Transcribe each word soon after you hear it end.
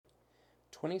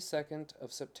22nd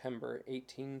of September,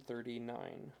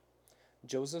 1839.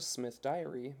 Joseph Smith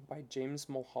Diary by James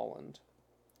Mulholland.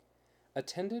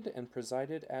 Attended and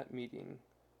presided at meeting.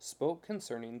 Spoke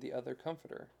concerning the other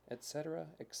Comforter, etc.,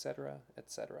 etc.,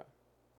 etc.